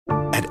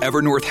At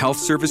Evernorth Health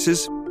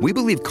Services, we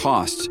believe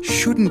costs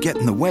shouldn't get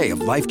in the way of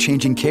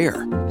life-changing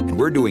care, and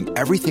we're doing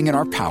everything in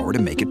our power to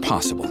make it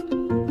possible.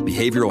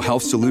 Behavioral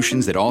health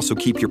solutions that also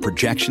keep your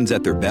projections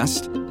at their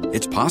best?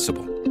 It's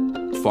possible.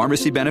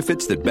 Pharmacy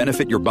benefits that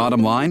benefit your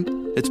bottom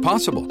line? It's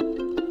possible.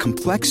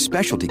 Complex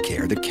specialty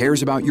care that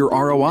cares about your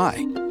ROI?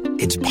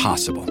 It's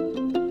possible.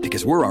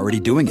 Because we're already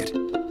doing it.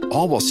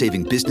 All while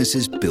saving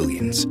businesses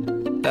billions.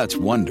 That's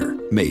Wonder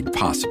made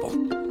possible.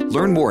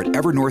 Learn more at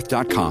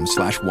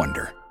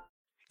evernorth.com/wonder.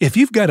 If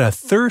you've got a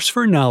thirst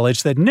for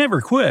knowledge that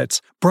never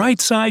quits,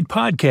 Brightside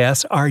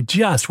Podcasts are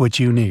just what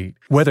you need.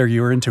 Whether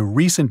you're into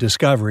recent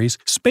discoveries,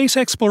 space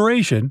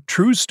exploration,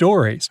 true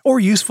stories, or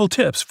useful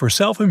tips for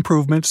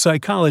self-improvement,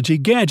 psychology,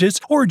 gadgets,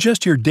 or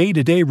just your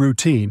day-to-day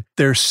routine,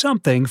 there's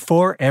something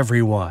for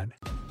everyone.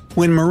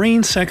 When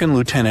Marine Second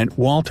Lieutenant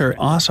Walter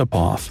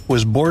Osipov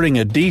was boarding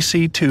a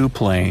DC-2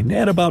 plane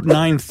at about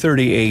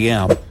 9:30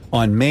 a.m.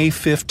 on May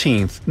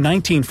 15,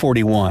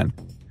 1941,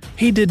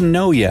 he didn't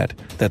know yet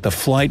that the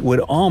flight would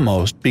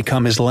almost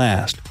become his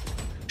last.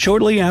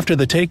 Shortly after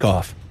the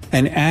takeoff,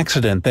 an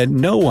accident that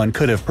no one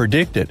could have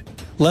predicted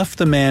left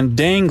the man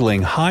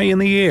dangling high in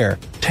the air,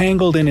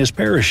 tangled in his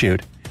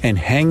parachute, and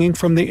hanging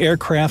from the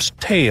aircraft's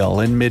tail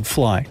in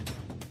mid-flight.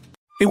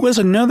 It was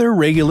another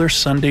regular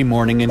Sunday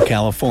morning in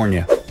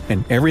California,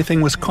 and everything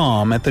was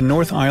calm at the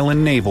North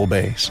Island Naval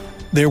Base.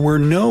 There were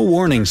no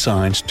warning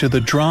signs to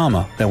the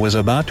drama that was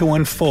about to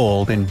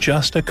unfold in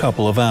just a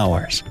couple of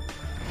hours.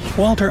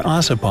 Walter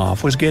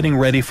Osipov was getting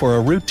ready for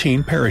a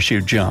routine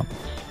parachute jump.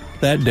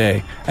 That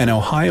day, an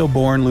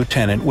Ohio-born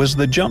lieutenant was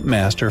the jump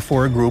master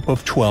for a group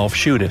of 12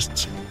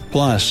 chutists.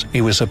 Plus,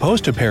 he was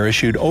supposed to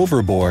parachute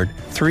overboard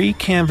 3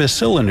 canvas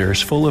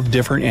cylinders full of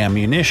different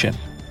ammunition.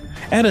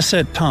 At a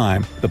set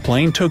time, the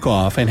plane took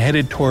off and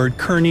headed toward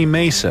Kearny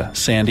Mesa,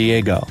 San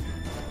Diego.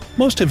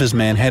 Most of his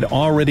men had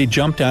already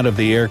jumped out of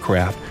the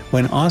aircraft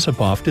when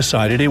Osipov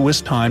decided it was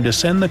time to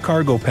send the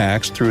cargo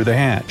packs through the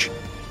hatch.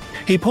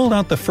 He pulled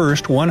out the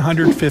first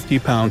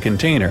 150-pound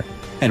container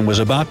and was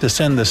about to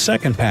send the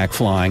second pack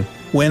flying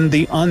when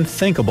the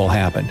unthinkable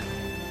happened.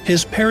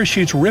 His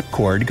parachute's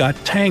ripcord got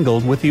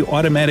tangled with the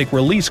automatic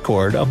release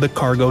cord of the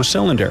cargo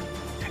cylinder,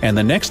 and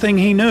the next thing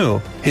he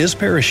knew, his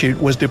parachute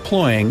was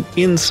deploying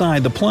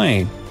inside the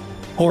plane.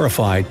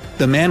 Horrified,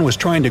 the man was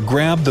trying to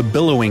grab the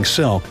billowing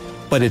silk,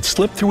 but it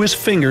slipped through his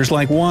fingers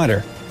like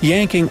water,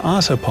 yanking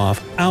Osipov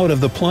out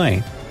of the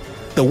plane.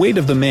 The weight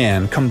of the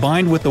man,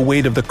 combined with the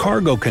weight of the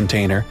cargo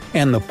container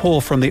and the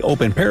pull from the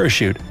open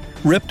parachute,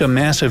 ripped a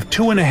massive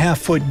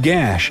 2.5-foot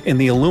gash in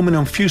the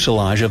aluminum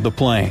fuselage of the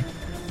plane.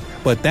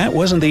 But that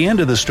wasn't the end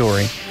of the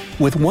story.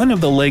 With one of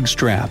the leg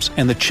straps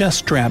and the chest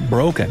strap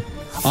broken,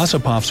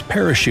 Osipov's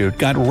parachute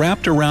got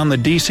wrapped around the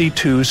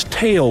DC-2's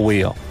tail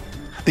wheel.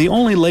 The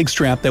only leg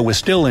strap that was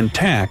still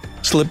intact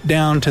slipped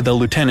down to the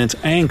lieutenant's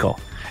ankle,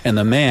 and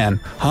the man,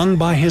 hung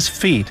by his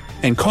feet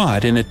and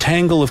caught in a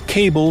tangle of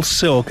cable,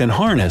 silk, and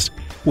harness,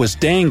 was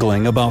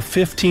dangling about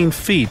 15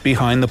 feet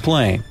behind the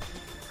plane.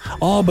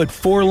 All but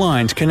 4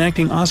 lines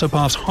connecting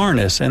Osipov's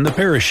harness and the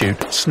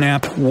parachute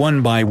snapped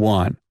one by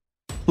one.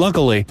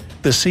 Luckily,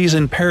 the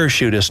seasoned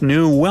parachutist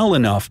knew well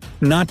enough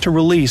not to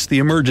release the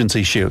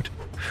emergency chute.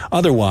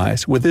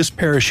 Otherwise, with this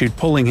parachute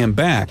pulling him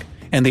back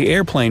and the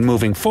airplane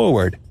moving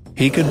forward,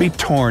 he could be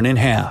torn in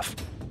half.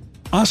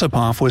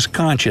 Osipov was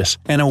conscious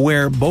and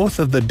aware both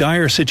of the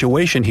dire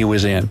situation he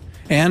was in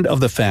and of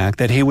the fact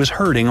that he was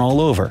hurting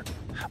all over.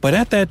 But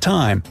at that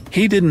time,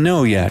 he didn't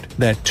know yet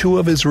that 2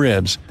 of his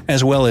ribs,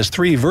 as well as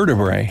 3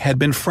 vertebrae, had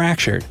been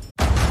fractured.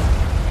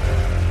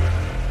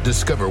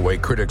 Discover why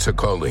critics are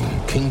calling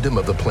Kingdom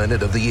of the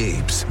Planet of the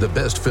Apes the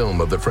best film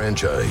of the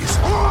franchise.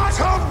 What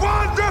a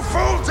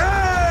wonderful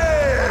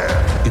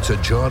day! It's a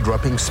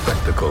jaw-dropping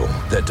spectacle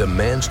that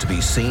demands to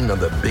be seen on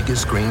the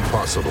biggest screen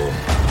possible.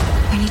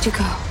 We need to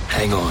go.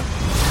 Hang on.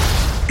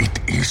 It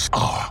is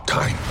our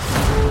time.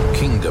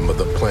 Kingdom of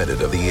the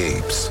Planet of the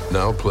Apes.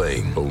 Now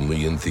playing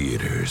only in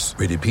theaters.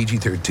 Rated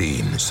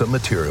PG-13. Some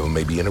material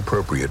may be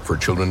inappropriate for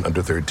children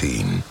under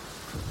 13.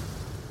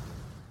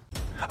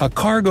 A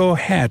cargo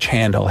hatch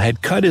handle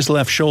had cut his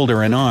left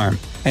shoulder and arm,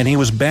 and he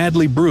was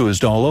badly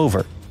bruised all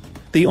over.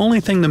 The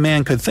only thing the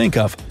man could think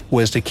of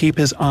was to keep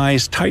his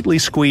eyes tightly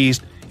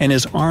squeezed and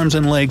his arms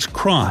and legs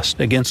crossed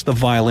against the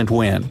violent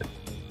wind.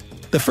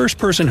 The first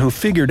person who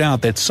figured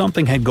out that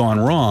something had gone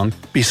wrong,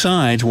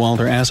 besides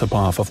Walter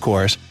Osipov of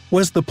course,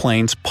 was the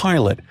plane's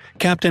pilot,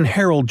 Captain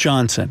Harold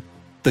Johnson.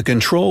 The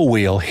control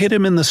wheel hit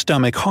him in the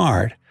stomach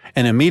hard,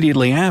 and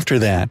immediately after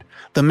that,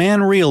 the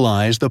man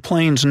realized the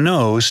plane's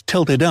nose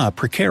tilted up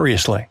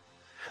precariously.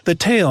 The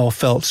tail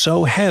felt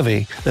so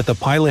heavy that the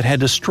pilot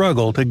had to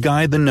struggle to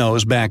guide the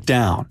nose back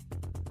down.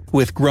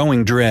 With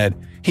growing dread,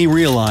 he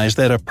realized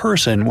that a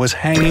person was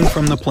hanging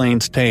from the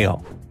plane's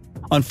tail.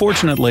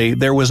 Unfortunately,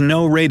 there was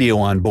no radio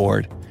on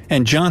board,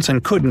 and Johnson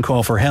couldn't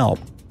call for help.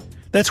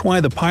 That's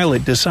why the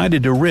pilot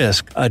decided to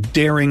risk a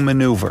daring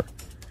maneuver.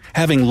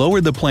 Having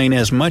lowered the plane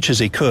as much as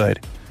he could,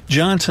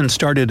 Johnson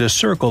started a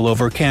circle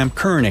over Camp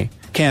Kearny,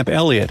 Camp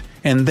Elliott,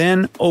 and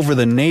then over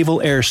the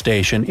Naval Air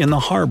Station in the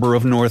harbor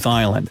of North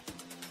Island.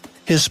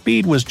 His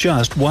speed was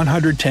just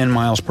 110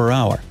 miles per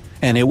hour,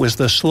 and it was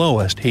the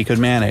slowest he could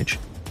manage.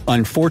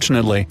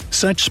 Unfortunately,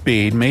 such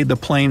speed made the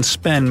plane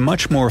spend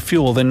much more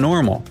fuel than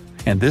normal,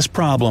 and this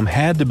problem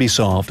had to be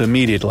solved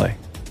immediately.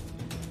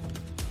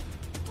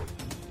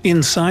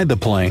 Inside the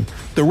plane,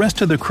 the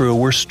rest of the crew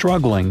were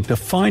struggling to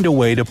find a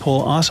way to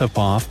pull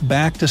Osipov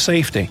back to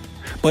safety,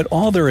 but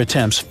all their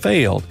attempts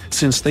failed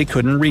since they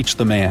couldn't reach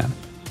the man.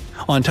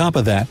 On top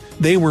of that,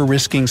 they were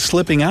risking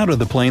slipping out of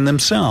the plane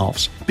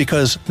themselves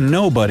because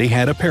nobody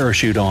had a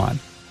parachute on.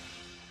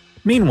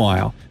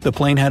 Meanwhile, the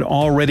plane had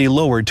already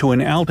lowered to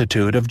an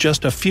altitude of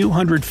just a few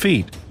hundred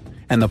feet,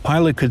 and the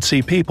pilot could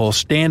see people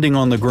standing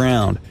on the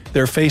ground,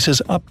 their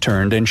faces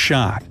upturned in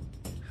shock.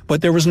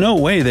 But there was no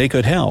way they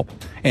could help,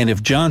 and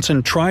if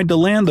Johnson tried to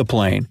land the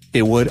plane,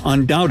 it would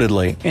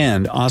undoubtedly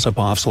end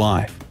Osipov's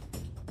life.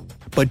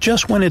 But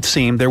just when it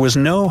seemed there was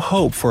no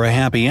hope for a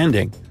happy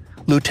ending,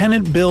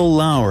 Lieutenant Bill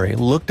Lowry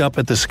looked up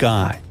at the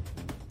sky.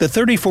 The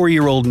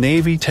 34-year-old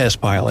Navy test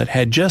pilot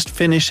had just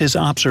finished his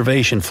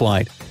observation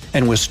flight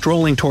and was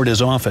strolling toward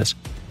his office,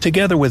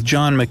 together with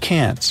John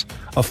McCants,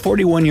 a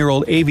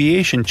 41-year-old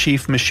aviation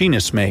chief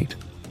machinist mate.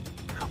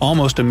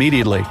 Almost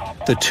immediately,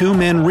 the two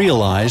men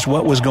realized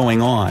what was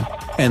going on,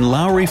 and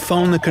Lowry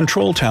phoned the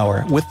control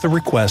tower with the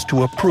request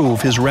to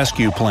approve his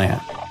rescue plan.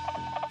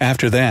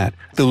 After that,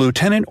 the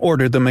lieutenant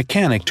ordered the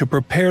mechanic to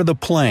prepare the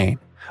plane,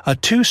 a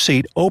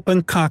two-seat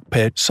open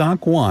cockpit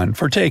Sock 1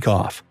 for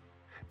takeoff.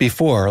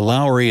 Before,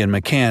 Lowry and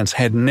McCants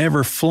had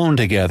never flown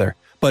together,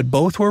 but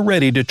both were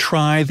ready to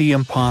try the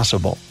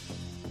impossible.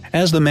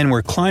 As the men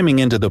were climbing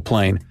into the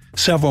plane,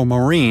 several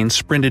Marines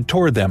sprinted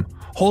toward them,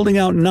 holding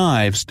out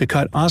knives to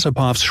cut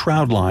Osipov's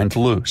shroud lines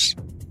loose.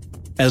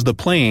 As the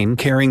plane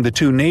carrying the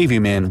two Navy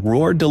men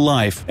roared to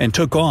life and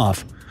took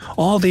off,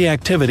 all the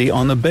activity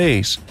on the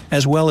base,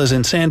 as well as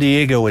in San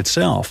Diego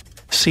itself,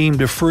 seemed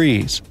to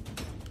freeze.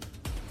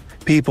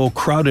 People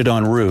crowded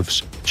on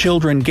roofs,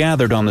 children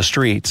gathered on the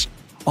streets.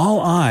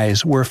 All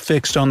eyes were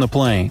fixed on the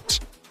planes.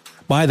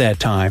 By that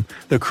time,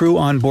 the crew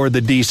on board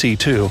the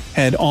DC-2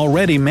 had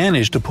already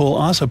managed to pull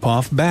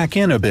Osipov back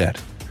in a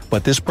bit,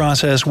 but this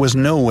process was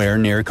nowhere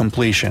near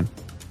completion.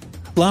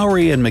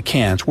 Lowry and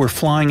McCants were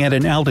flying at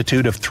an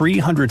altitude of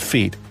 300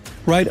 feet,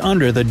 right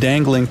under the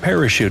dangling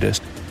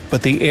parachutist,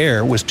 but the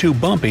air was too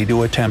bumpy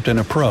to attempt an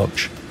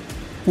approach.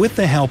 With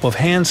the help of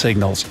hand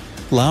signals,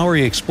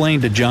 Lowry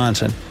explained to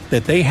Johnson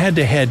that they had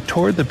to head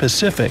toward the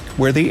Pacific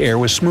where the air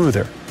was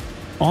smoother.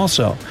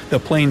 Also, the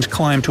planes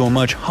climbed to a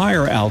much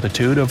higher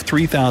altitude of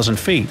 3,000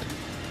 feet.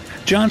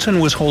 Johnson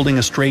was holding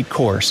a straight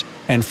course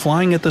and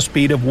flying at the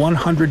speed of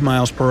 100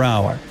 miles per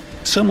hour,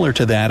 similar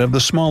to that of the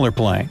smaller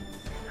plane.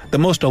 The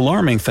most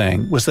alarming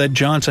thing was that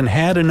Johnson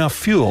had enough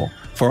fuel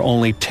for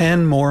only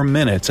 10 more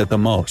minutes at the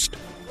most.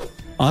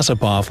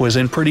 Osipov was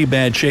in pretty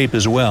bad shape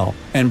as well,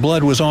 and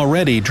blood was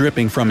already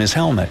dripping from his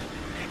helmet.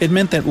 It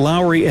meant that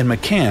Lowry and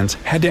McCants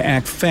had to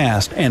act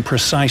fast and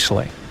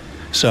precisely.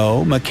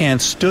 So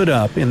McCants stood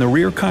up in the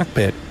rear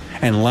cockpit,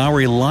 and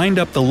Lowry lined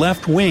up the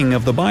left wing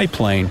of the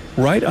biplane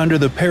right under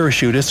the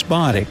parachutist's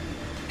body.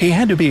 He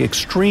had to be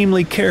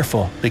extremely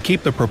careful to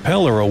keep the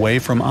propeller away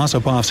from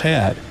Osipov's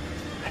head.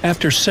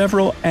 After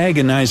several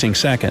agonizing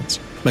seconds,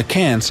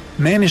 McCants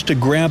managed to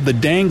grab the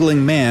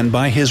dangling man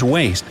by his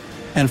waist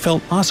and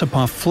felt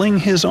Osipov fling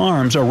his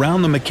arms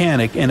around the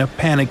mechanic in a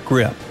panic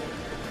grip.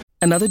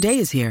 Another day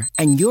is here,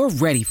 and you're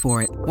ready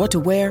for it. What to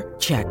wear?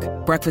 Check.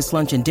 Breakfast,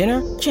 lunch, and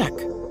dinner? Check.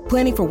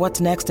 Planning for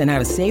what's next and how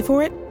to save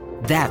for it?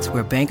 That's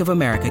where Bank of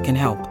America can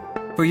help.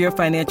 For your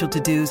financial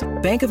to-dos,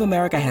 Bank of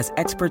America has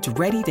experts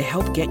ready to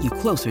help get you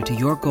closer to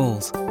your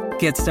goals.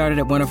 Get started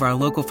at one of our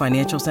local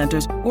financial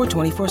centers or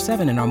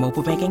 24/7 in our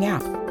mobile banking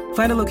app.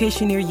 Find a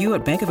location near you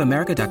at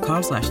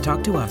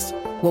bankofamerica.com/talktous.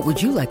 What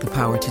would you like the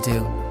power to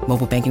do?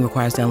 Mobile banking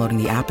requires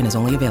downloading the app and is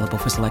only available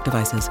for select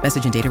devices.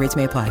 Message and data rates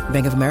may apply.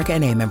 Bank of America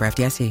N.A., member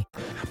FDIC.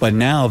 But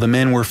now the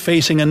men were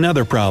facing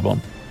another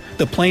problem.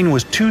 The plane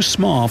was too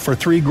small for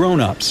 3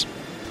 grown-ups.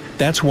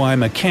 That's why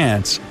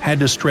McCants had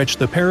to stretch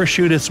the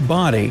parachutist's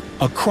body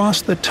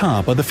across the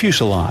top of the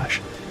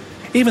fuselage.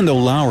 Even though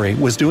Lowry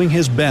was doing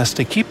his best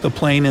to keep the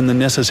plane in the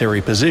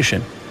necessary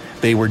position,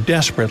 they were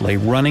desperately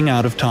running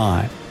out of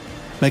time.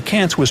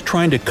 McCants was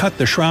trying to cut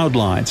the shroud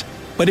lines,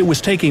 but it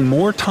was taking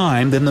more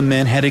time than the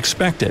men had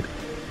expected.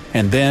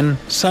 And then,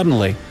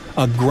 suddenly,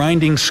 a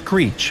grinding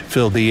screech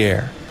filled the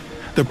air.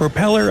 The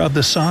propeller of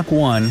the Sock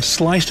 1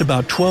 sliced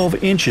about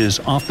 12 inches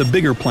off the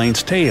bigger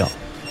plane's tail.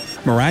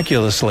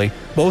 Miraculously,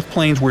 both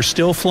planes were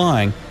still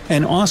flying,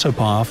 and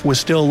Osipov was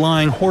still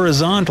lying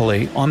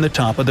horizontally on the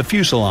top of the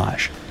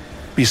fuselage.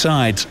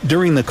 Besides,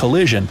 during the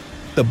collision,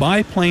 the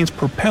biplane's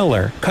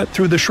propeller cut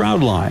through the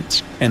shroud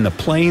lines, and the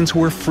planes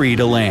were free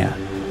to land.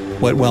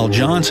 But while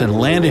Johnson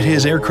landed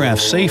his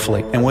aircraft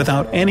safely and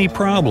without any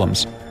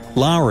problems,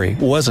 Lowry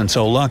wasn't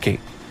so lucky.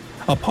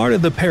 A part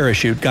of the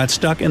parachute got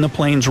stuck in the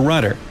plane's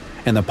rudder,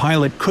 and the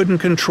pilot couldn't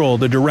control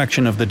the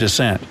direction of the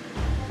descent.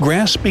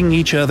 Grasping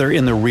each other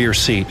in the rear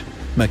seat,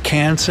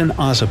 McCants and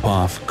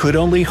Osipov could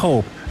only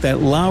hope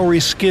that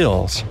Lowry's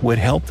skills would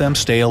help them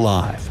stay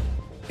alive.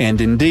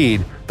 And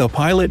indeed, the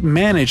pilot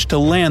managed to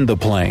land the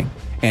plane,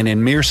 and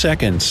in mere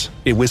seconds,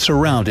 it was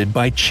surrounded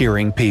by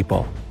cheering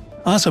people.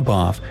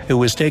 Osipov, who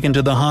was taken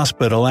to the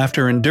hospital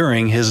after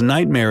enduring his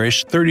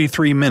nightmarish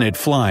 33-minute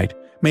flight,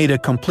 made a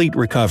complete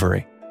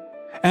recovery.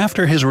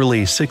 After his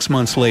release 6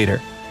 months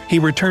later, he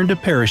returned to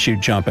parachute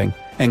jumping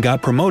and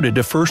got promoted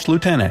to first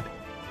lieutenant.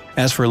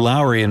 As for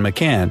Lowry and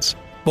McCants,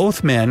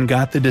 both men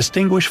got the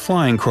Distinguished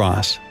Flying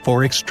Cross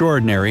for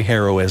extraordinary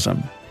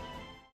heroism.